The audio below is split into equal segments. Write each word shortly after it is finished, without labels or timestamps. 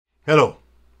Hello,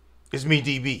 it's me,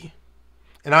 DB,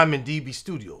 and I'm in DB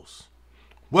Studios.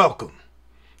 Welcome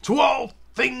to All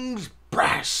Things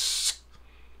Brass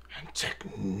and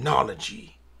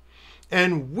Technology.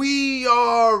 And we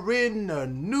are in a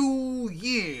new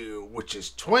year, which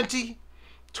is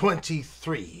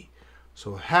 2023.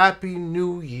 So Happy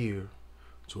New Year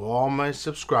to all my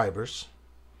subscribers,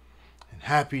 and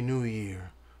Happy New Year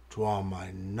to all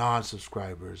my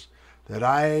non-subscribers that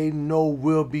I know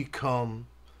will become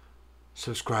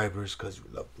subscribers because you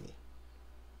love me.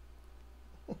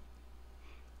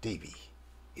 DB,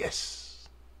 yes.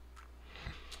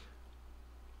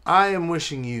 I am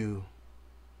wishing you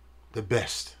the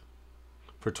best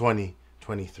for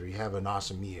 2023. Have an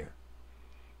awesome year.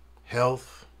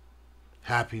 Health,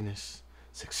 happiness,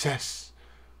 success,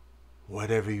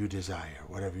 whatever you desire,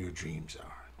 whatever your dreams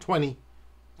are.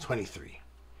 2023.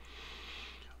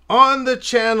 On the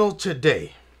channel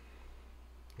today,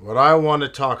 what I want to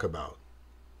talk about,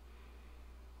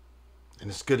 and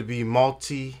it's going to be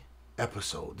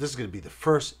multi-episode. This is going to be the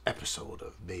first episode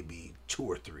of maybe 2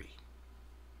 or 3.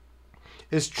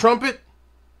 Is trumpet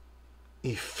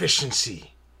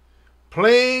efficiency.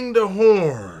 Playing the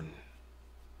horn.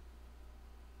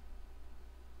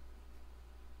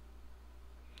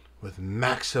 With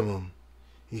maximum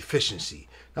efficiency.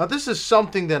 Now this is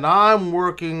something that I'm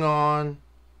working on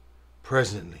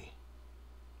presently.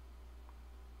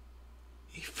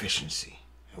 Efficiency.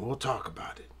 And we'll talk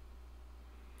about it.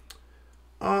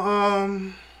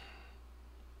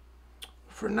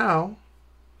 For now,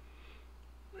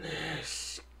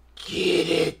 let's get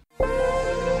it.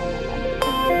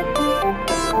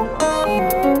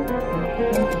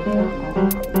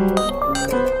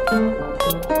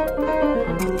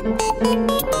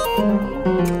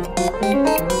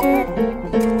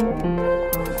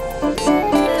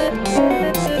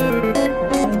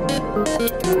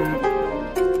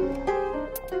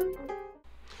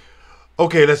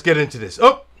 Okay, let's get into this.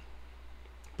 Oh,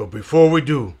 but before we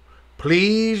do,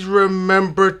 please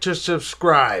remember to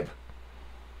subscribe.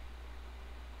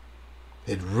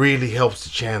 It really helps the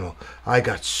channel. I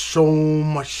got so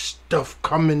much stuff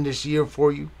coming this year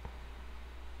for you.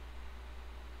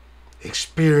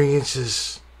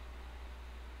 Experiences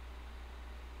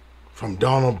from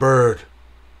Donald Byrd.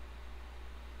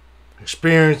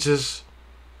 Experiences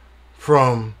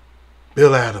from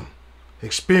Bill Adam.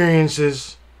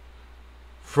 Experiences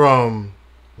from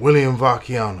William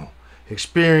Vacchiano.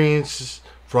 Experiences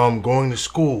from going to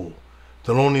school,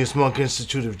 Thelonious Monk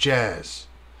Institute of Jazz,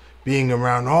 being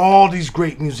around all these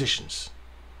great musicians.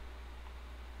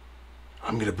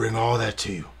 I'm going to bring all that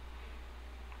to you.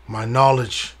 My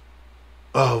knowledge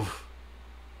of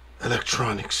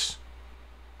electronics.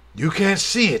 You can't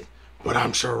see it, but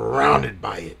I'm surrounded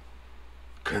by it.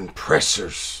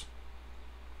 Compressors,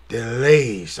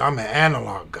 delays. I'm an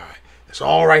analog guy. It's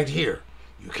all right here.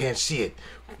 You can't see it.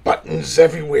 Buttons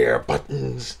everywhere.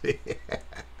 Buttons. I'm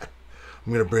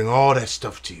going to bring all that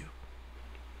stuff to you.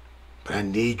 But I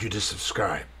need you to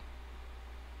subscribe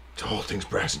to All Things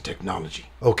Brass and Technology.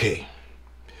 Okay.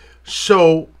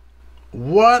 So,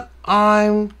 what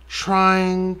I'm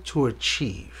trying to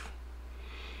achieve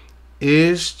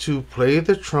is to play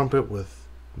the trumpet with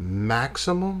the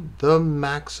maximum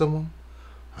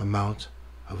amount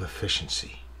of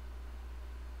efficiency.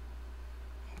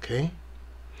 Okay?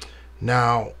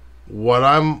 Now, what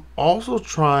I'm also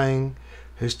trying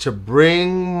is to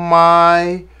bring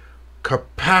my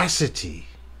capacity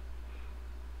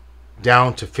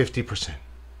down to 50%.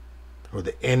 Or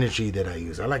the energy that I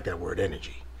use. I like that word,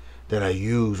 energy. That I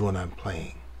use when I'm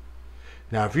playing.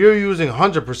 Now, if you're using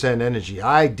 100% energy,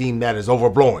 I deem that as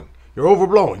overblowing. You're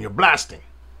overblowing. You're blasting.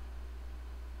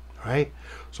 Right?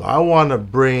 So I want to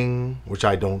bring, which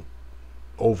I don't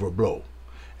overblow,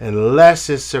 unless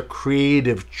it's a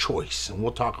creative choice, and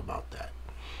we'll talk about that.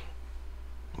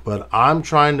 But I'm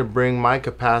trying to bring my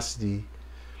capacity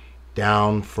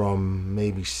down from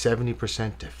maybe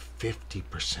 70% to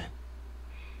 50%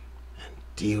 and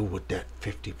deal with that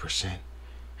 50%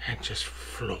 and just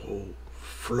flow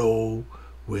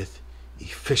with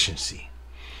efficiency.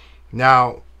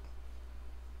 Now,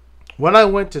 when I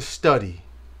went to study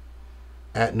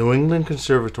at New England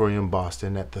Conservatory in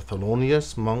Boston at the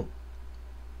Thelonious Monk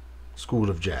School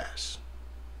of Jazz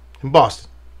in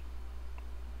Boston.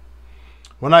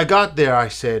 When I got there, I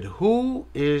said, who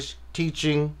is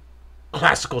teaching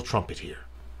classical trumpet here?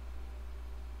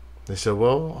 They said,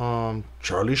 well,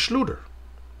 Charlie Schluter,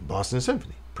 Boston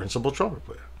Symphony, principal trumpet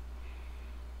player.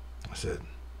 I said,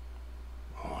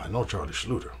 oh, I know Charlie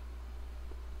Schluter.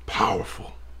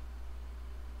 Powerful.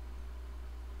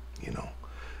 You know.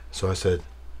 So I said,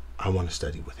 I want to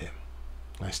study with him.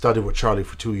 I studied with Charlie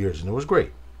for 2 years, and it was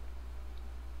great.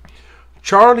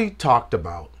 Charlie talked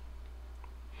about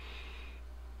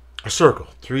a circle,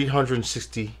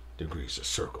 360 degrees, a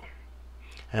circle,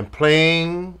 and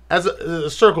playing as a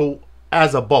circle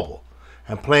as a bubble,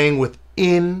 and playing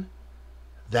within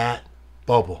that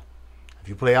bubble. If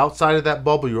you play outside of that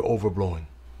bubble, you're overblowing,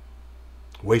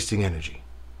 wasting energy,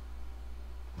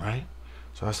 right?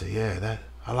 So I said, yeah,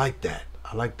 I like that.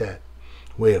 I like that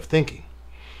way of thinking.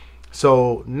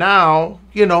 So now,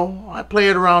 I play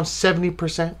it around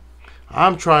 70%.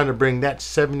 I'm trying to bring that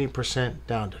 70%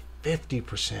 down to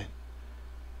 50%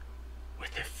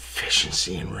 with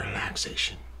efficiency and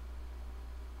relaxation.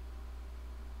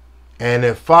 And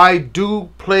if I do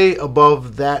play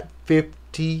above that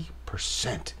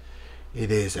 50%,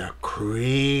 it is a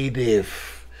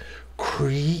creative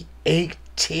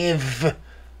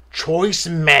choice,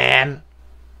 man.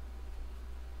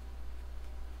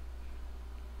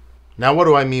 Now, what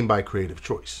do I mean by creative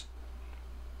choice?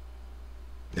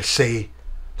 Let's say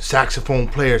the saxophone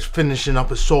player is finishing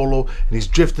up a solo and he's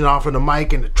drifting off of the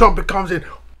mic and the trumpet comes in,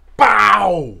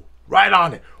 bow, right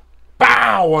on it,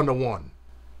 bow on the one.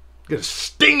 You're gonna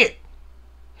sting it.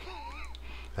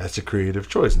 That's a creative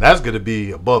choice. And that's gonna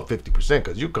be above 50%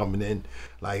 because you're coming in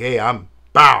like, hey, I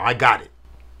got it.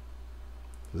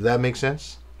 Does that make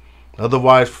sense?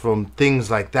 Otherwise, from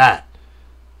things like that,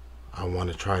 I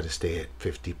want to try to stay at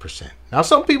 50%. Now,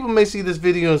 some people may see this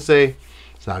video and say,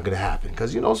 it's not going to happen.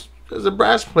 Because, as a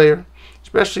brass player,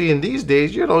 especially in these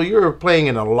days, you're playing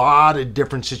in a lot of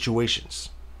different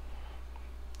situations.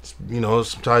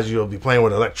 Sometimes you'll be playing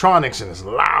with electronics and it's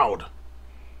loud.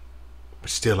 But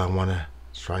still, I want to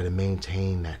try to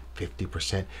maintain that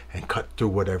 50% and cut through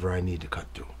whatever I need to cut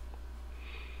through.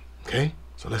 Okay?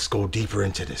 So let's go deeper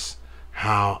into this.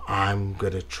 How I'm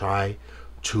going to try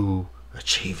to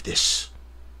achieve this.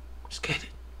 Let's get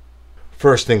it.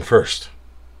 First thing first.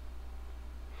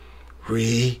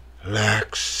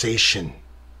 Relaxation.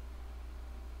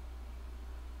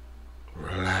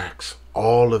 Relax.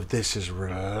 All of this is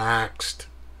relaxed.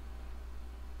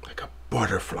 Like a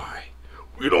butterfly.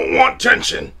 We don't want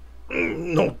tension.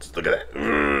 No, look at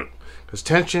that. Because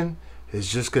tension is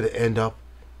just going to end up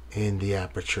in the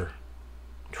aperture.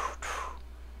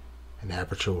 And the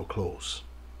aperture will close.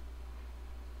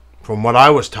 From what I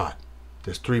was taught,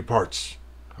 there's 3 parts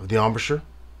of the embouchure: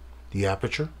 the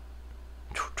aperture,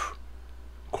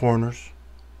 corners,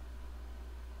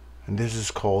 and this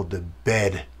is called the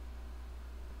bed.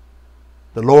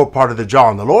 The lower part of the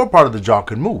jaw, and the lower part of the jaw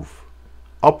can move.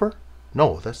 Upper,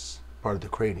 no, that's part of the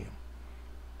cranium.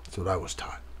 That's what I was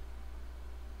taught.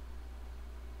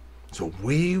 So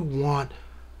we want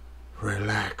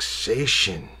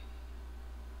relaxation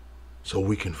so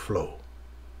we can flow.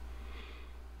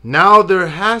 Now there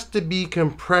has to be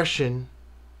compression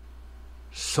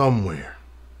somewhere.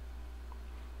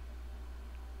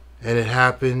 And it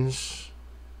happens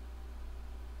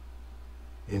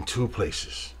in 2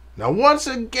 places. Now once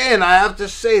again, I have to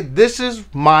say, this is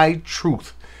my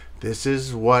truth. This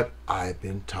is what I've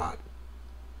been taught.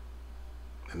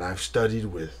 And I've studied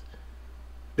with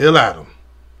Bill Adam,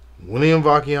 William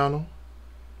Vacchiano,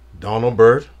 Donald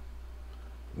Byrd,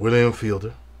 William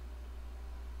Fielder,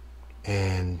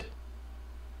 and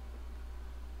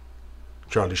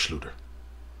Charlie Schluter.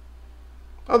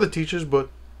 Other teachers, but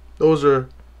those are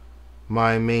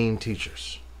my main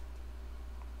teachers.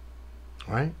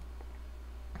 Right?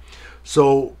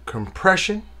 So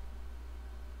compression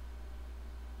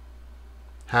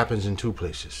happens in 2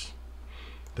 places.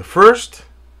 The first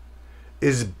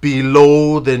is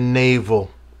below the navel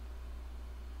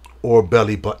or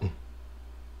belly button.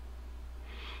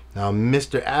 Now,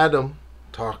 Mr. Adam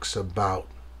talks about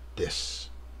this.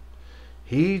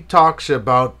 He talks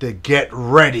about the get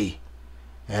ready,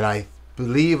 and I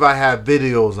believe I have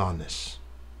videos on this.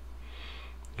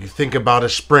 You think about a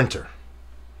sprinter.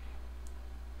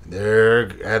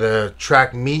 They're at a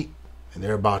track meet and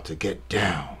they're about to get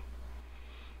down.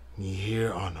 You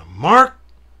hear on the mark,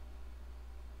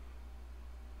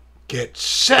 get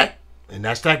set, and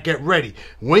that's that get ready.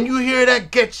 When you hear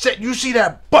that get set, you see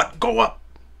that butt go up.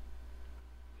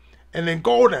 And then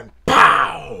go and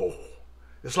pow!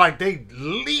 It's like they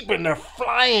leap and they're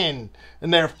flying.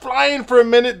 And they're flying for a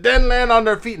minute, then land on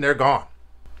their feet and they're gone.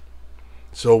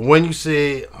 So when you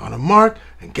say on a mark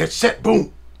and get set,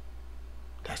 boom.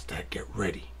 That's that get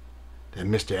ready that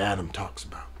Mr. Adam talks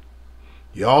about.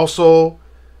 He also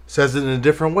says it in a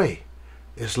different way.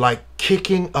 It's like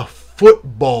kicking a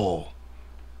football.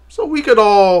 So we could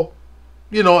all,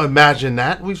 imagine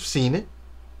that. We've seen it.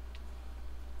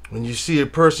 When you see a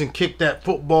person kick that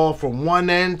football from one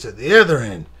end to the other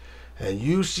end, and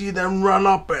you see them run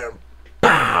up and pow!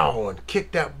 bow, and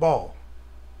kick that ball.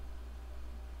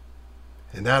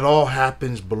 And that all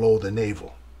happens below the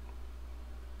navel.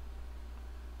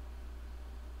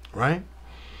 Right?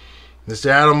 Mr.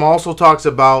 Adam also talks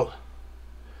about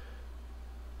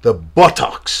the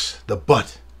buttocks, the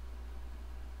butt,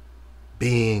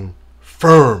 being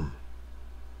firm.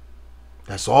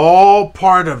 That's all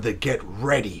part of the get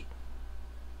ready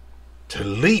to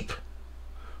leap.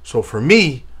 So for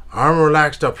me, I'm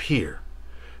relaxed up here.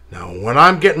 Now when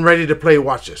I'm getting ready to play,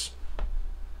 watch this.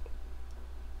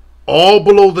 All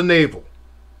below the navel.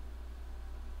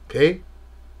 Okay?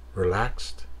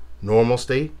 Relaxed, normal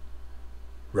state.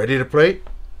 Ready to play?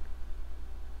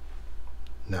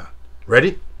 Now,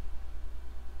 ready?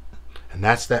 And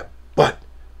that's that butt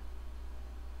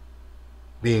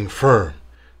being firm.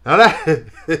 Now that,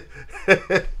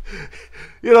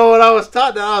 you know, when I was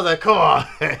taught that, I was like, come on.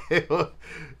 It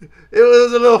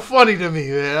was a little funny to me,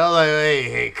 man. I was like,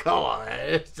 hey, come on,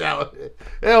 man. It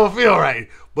don't feel right.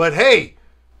 But hey,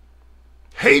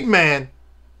 man,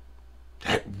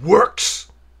 that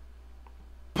works.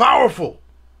 Powerful.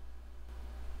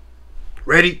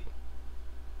 Ready?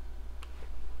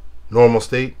 Normal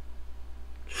state.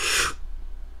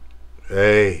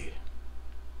 Hey.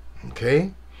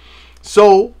 Okay?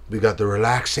 So, we got the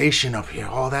relaxation up here,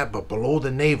 all that, but below the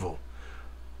navel,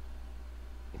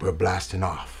 we're blasting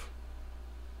off.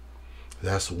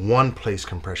 That's one place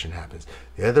compression happens.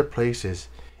 The other place is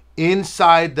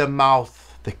inside the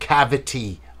mouth, the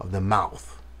cavity of the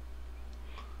mouth.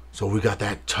 So we got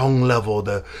that tongue level,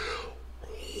 the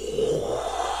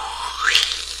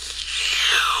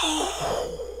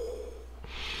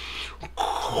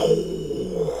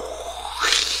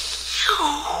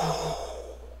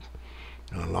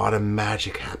and a lot of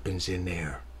magic happens in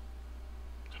there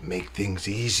to make things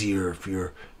easier if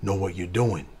you know what you're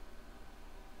doing.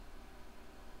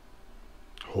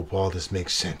 Hope all this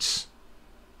makes sense.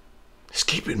 Let's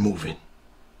keep it moving.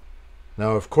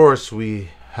 Now, of course, we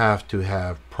have to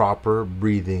have proper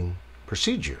breathing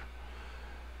procedure.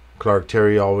 Clark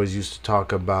Terry always used to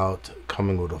talk about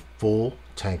coming with a full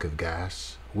tank of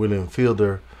gas. William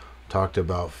Fielder talked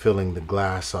about filling the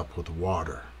glass up with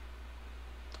water.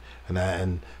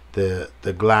 And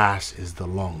the glass is the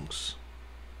lungs,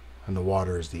 and the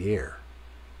water is the air.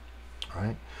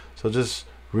 Right? So just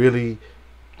really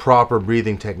proper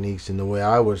breathing techniques in the way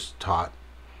I was taught.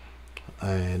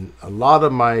 And a lot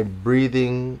of my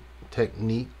breathing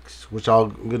techniques, which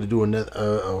I'm going to do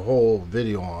a whole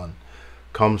video on,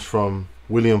 comes from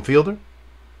William Fielder,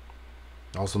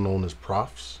 also known as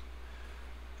Profs,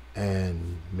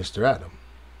 and Mr. Adam.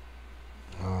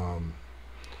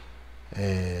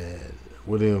 And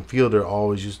William Fielder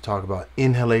always used to talk about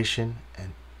inhalation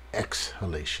and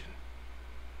exhalation.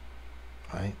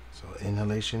 Right? So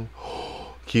inhalation,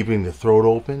 keeping the throat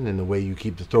open, and the way you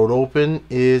keep the throat open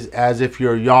is as if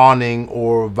you're yawning,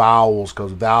 or vowels,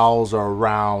 because vowels are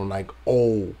around like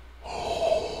O.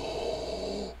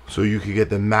 So you can get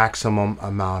the maximum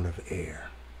amount of air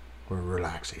for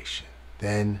relaxation.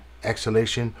 Then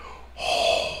exhalation,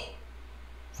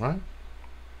 right?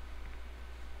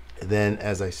 And then,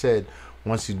 as I said,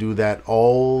 once you do that,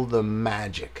 all the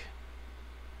magic,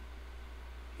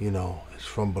 you know, is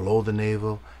from below the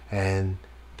navel and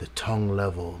the tongue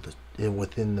level,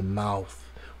 within the mouth,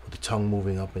 with the tongue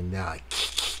moving up and down.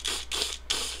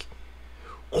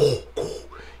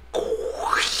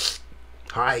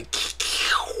 Hi.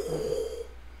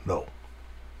 No.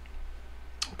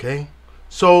 Okay?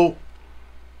 So,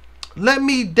 let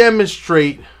me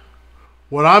demonstrate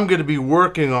what I'm going to be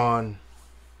working on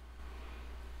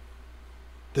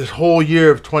this whole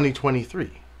year of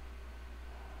 2023.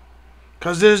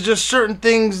 Because there's just certain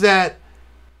things that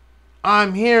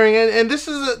I'm hearing, and this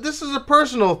is a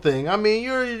personal thing. I mean,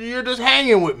 you're just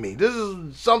hanging with me. This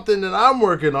is something that I'm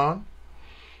working on.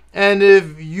 And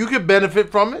if you could benefit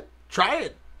from it, try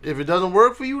it. If it doesn't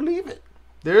work for you, leave it.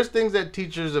 There's things that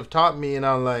teachers have taught me, and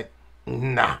I'm like,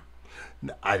 nah.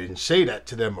 I didn't say that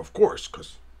to them, of course,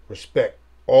 because respect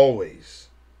always.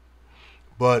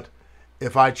 But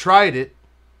if I tried it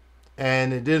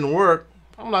and it didn't work,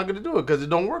 I'm not going to do it because it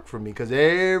don't work for me, because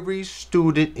every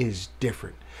student is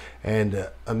different. And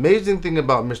the amazing thing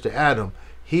about Mr. Adam,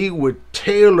 he would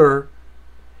tailor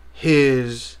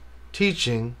his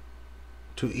teaching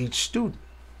to each student.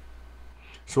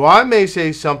 So I may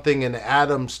say something and the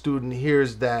Adam student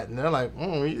hears that and they're like,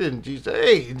 he didn't teach that.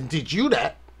 Hey, he didn't teach you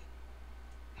that.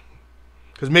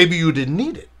 Because maybe you didn't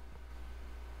need it.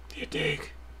 You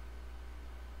dig?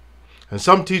 And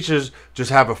some teachers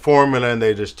just have a formula and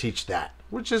they just teach that,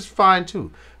 which is fine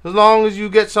too. As long as you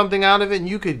get something out of it and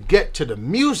you could get to the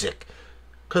music,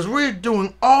 Because we're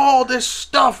doing all this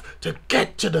stuff to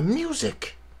get to the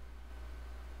music.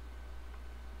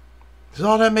 Does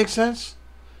all that make sense?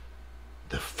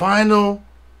 The final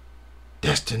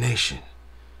destination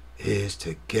is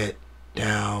to get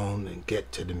down and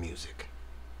get to the music.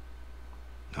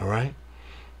 All right?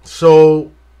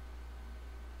 So,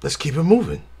 let's keep it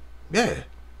moving. Yeah.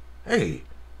 Hey,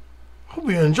 hope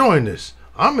you're enjoying this.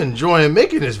 I'm enjoying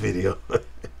making this video.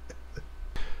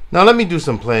 Now, let me do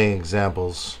some playing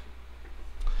examples.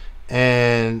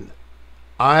 And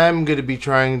I'm going to be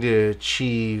trying to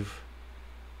achieve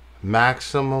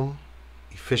maximum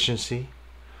efficiency,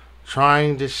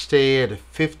 trying to stay at a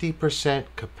 50%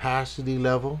 capacity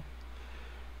level.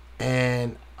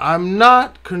 And I'm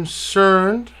not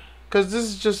concerned, because this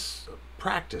is just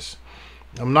practice.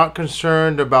 I'm not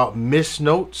concerned about missed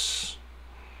notes.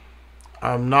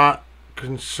 I'm not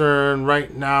concerned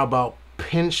right now about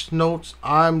pinched notes.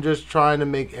 I'm just trying to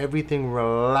make everything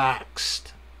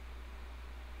relaxed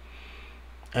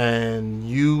and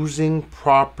using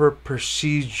proper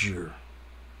procedure,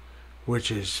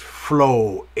 which is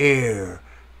flow, air,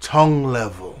 tongue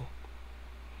level,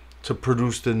 to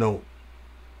produce the note.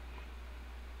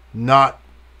 Not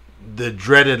the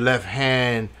dreaded left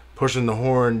hand pushing the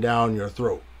horn down your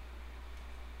throat.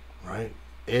 Right?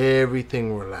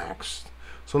 Everything relaxed.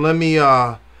 So let me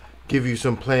give you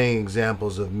some playing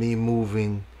examples of me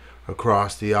moving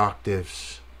across the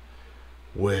octaves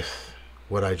with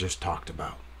what I just talked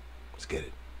about. Let's get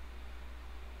it.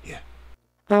 Yeah.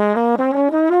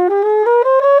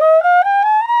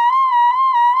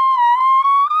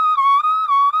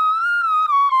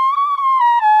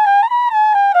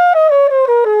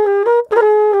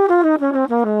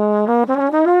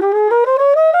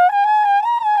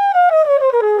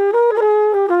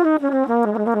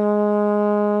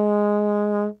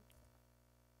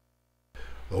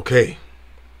 Okay,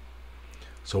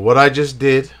 so what I just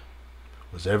did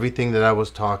was everything that I was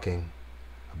talking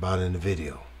about in the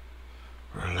video.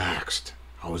 Relaxed.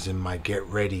 I was in my get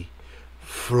ready,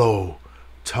 flow,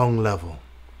 tongue level,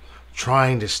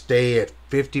 trying to stay at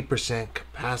 50%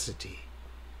 capacity.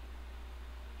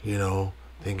 You know,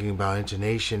 thinking about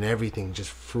intonation, everything,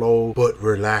 just flow, but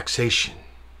relaxation.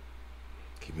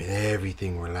 Keeping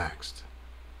everything relaxed.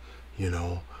 You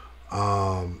know,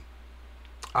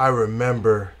 I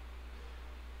remember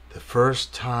the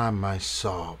first time I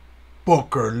saw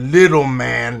Booker Little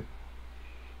Man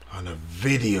on a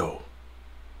video,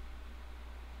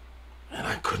 and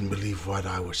I couldn't believe what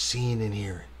I was seeing and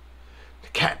hearing. The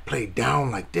cat played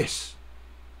down like this,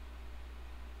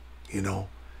 you know,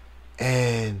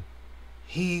 and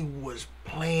he was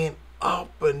playing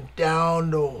up and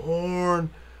down the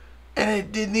horn, and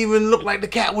it didn't even look like the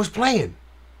cat was playing.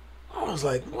 I was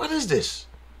like, what is this?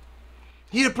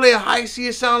 He'd play a high C,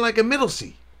 it sound like a middle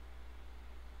C.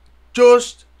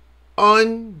 Just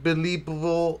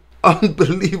unbelievable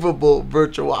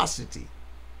virtuosity.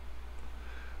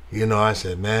 You know, I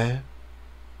said, man,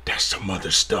 that's some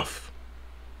other stuff.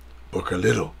 Booker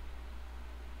Little.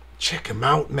 Check him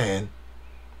out, man.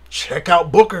 Check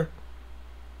out Booker.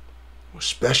 It was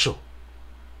special.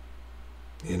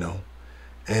 You know?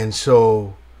 And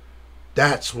so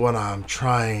that's what I'm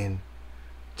trying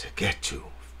to get to.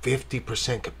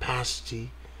 50% capacity,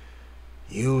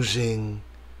 using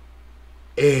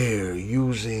air,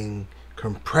 using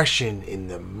compression in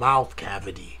the mouth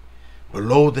cavity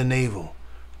below the navel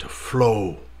to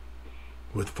flow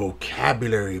with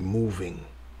vocabulary moving.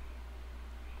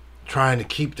 Trying to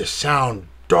keep the sound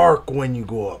dark when you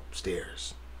go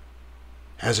upstairs.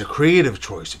 As a creative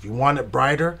choice, if you want it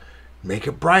brighter, make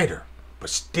it brighter,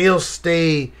 but still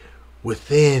stay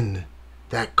within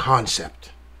that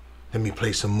concept. Let me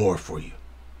play some more for you.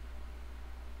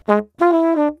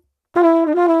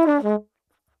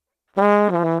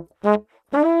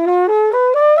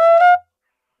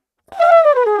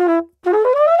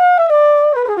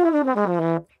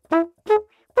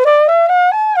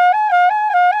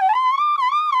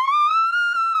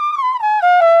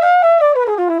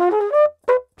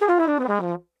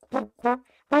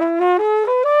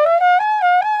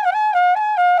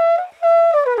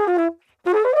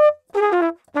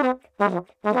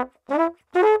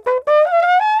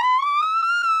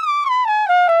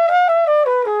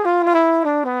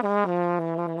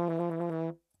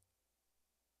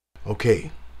 Okay,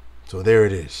 so there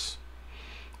it is.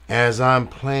 As I'm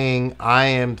playing, I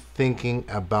am thinking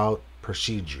about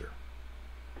procedure.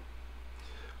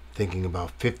 Thinking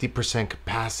about 50%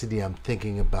 capacity. I'm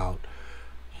thinking about,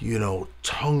 you know,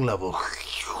 tongue level,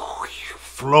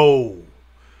 flow,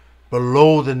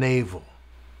 below the navel,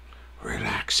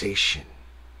 relaxation.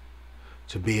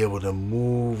 to be able to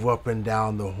move up and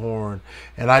down the horn.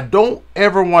 And I don't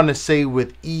ever want to say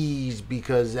with ease,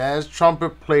 because as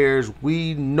trumpet players,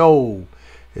 we know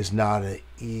it's not an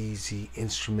easy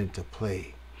instrument to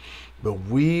play. But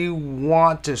we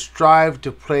want to strive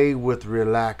to play with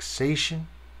relaxation,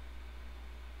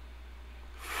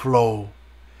 flow,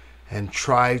 and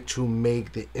try to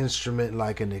make the instrument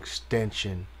like an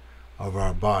extension of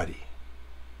our body.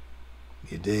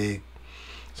 You dig?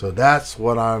 So that's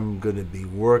what I'm going to be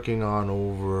working on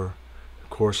over the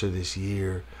course of this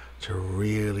year, to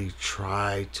really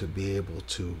try to be able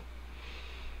to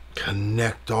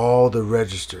connect all the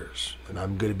registers. And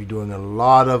I'm going to be doing a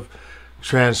lot of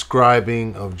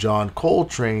transcribing of John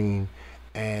Coltrane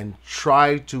and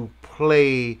try to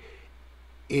play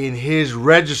in his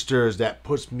registers that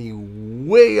puts me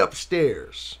way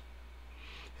upstairs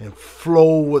and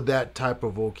flow with that type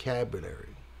of vocabulary.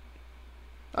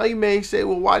 Now you may say,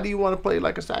 well, why do you want to play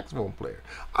like a saxophone player?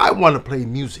 I want to play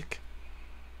music.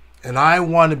 And I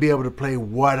want to be able to play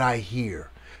what I hear.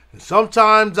 And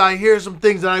sometimes I hear some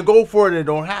things and I go for it and it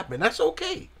don't happen. That's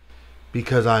okay.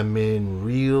 Because I'm in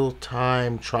real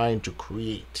time trying to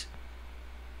create.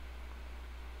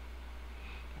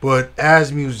 But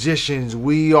as musicians,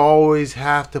 we always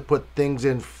have to put things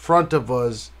in front of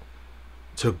us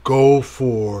to go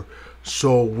for.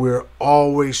 So we're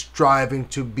always striving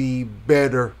to be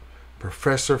better.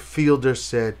 Professor Fielder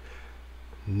said,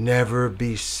 never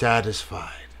be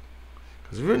satisfied.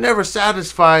 Because if you're never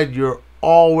satisfied, you're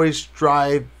always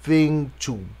striving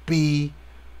to be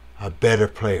a better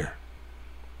player.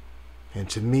 And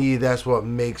to me, that's what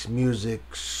makes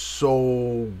music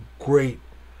so great,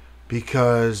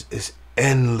 because it's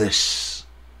endless.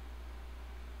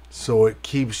 So it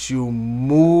keeps you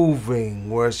moving,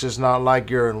 where it's just not like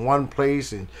you're in one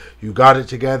place and you got it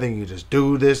together and you just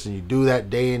do this and you do that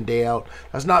day in, day out.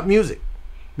 That's not music.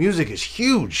 Music is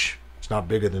huge. It's not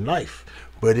bigger than life,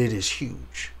 but it is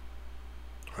huge,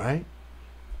 right?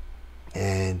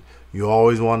 And you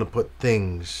always want to put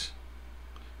things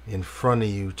in front of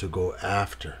you to go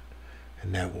after,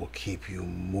 and that will keep you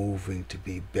moving to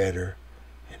be better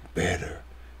and better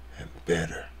and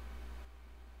better.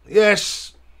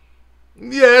 Yes.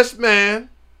 Yes, man.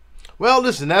 Well,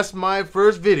 listen, that's my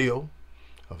first video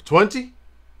of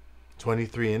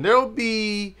 2023. And there will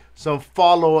be some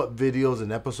follow-up videos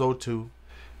in episode 2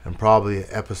 and probably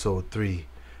episode 3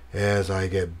 as I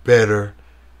get better.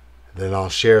 Then I'll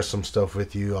share some stuff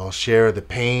with you. I'll share the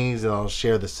pains and I'll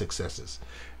share the successes.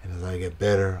 And as I get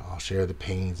better, I'll share the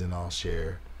pains and I'll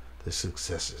share the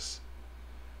successes.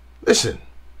 Listen,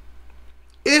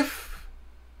 if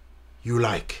you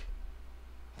like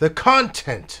the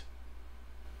content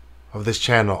of this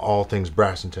channel, All Things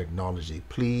Brass and Technology,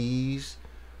 please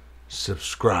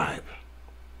subscribe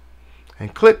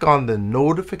and click on the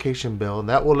notification bell.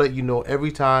 That will let you know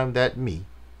every time that me,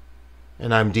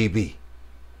 and I'm DB,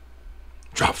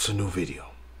 drops a new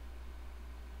video.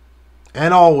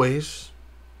 And always,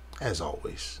 as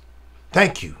always,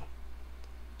 thank you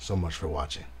so much for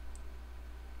watching.